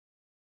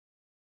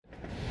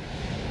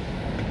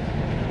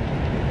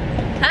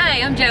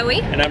Hi, I'm Joey.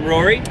 And I'm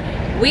Rory.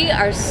 We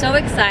are so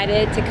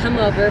excited to come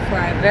over for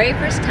our very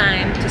first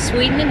time to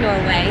Sweden and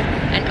Norway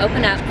and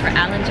open up for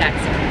Alan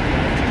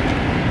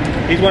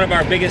Jackson. He's one of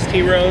our biggest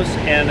heroes,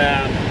 and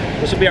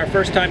this will be our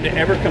first time to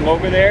ever come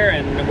over there,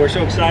 and we're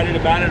so excited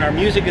about it. Our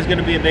music is going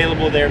to be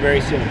available there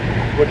very soon.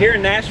 We're here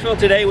in Nashville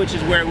today, which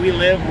is where we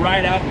live,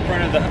 right out in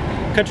front of the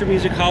Country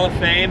Music Hall of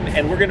Fame,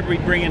 and we're going to be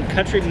bringing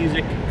country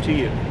music to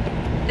you.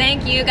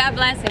 Thank you, God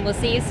bless, and we'll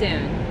see you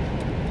soon.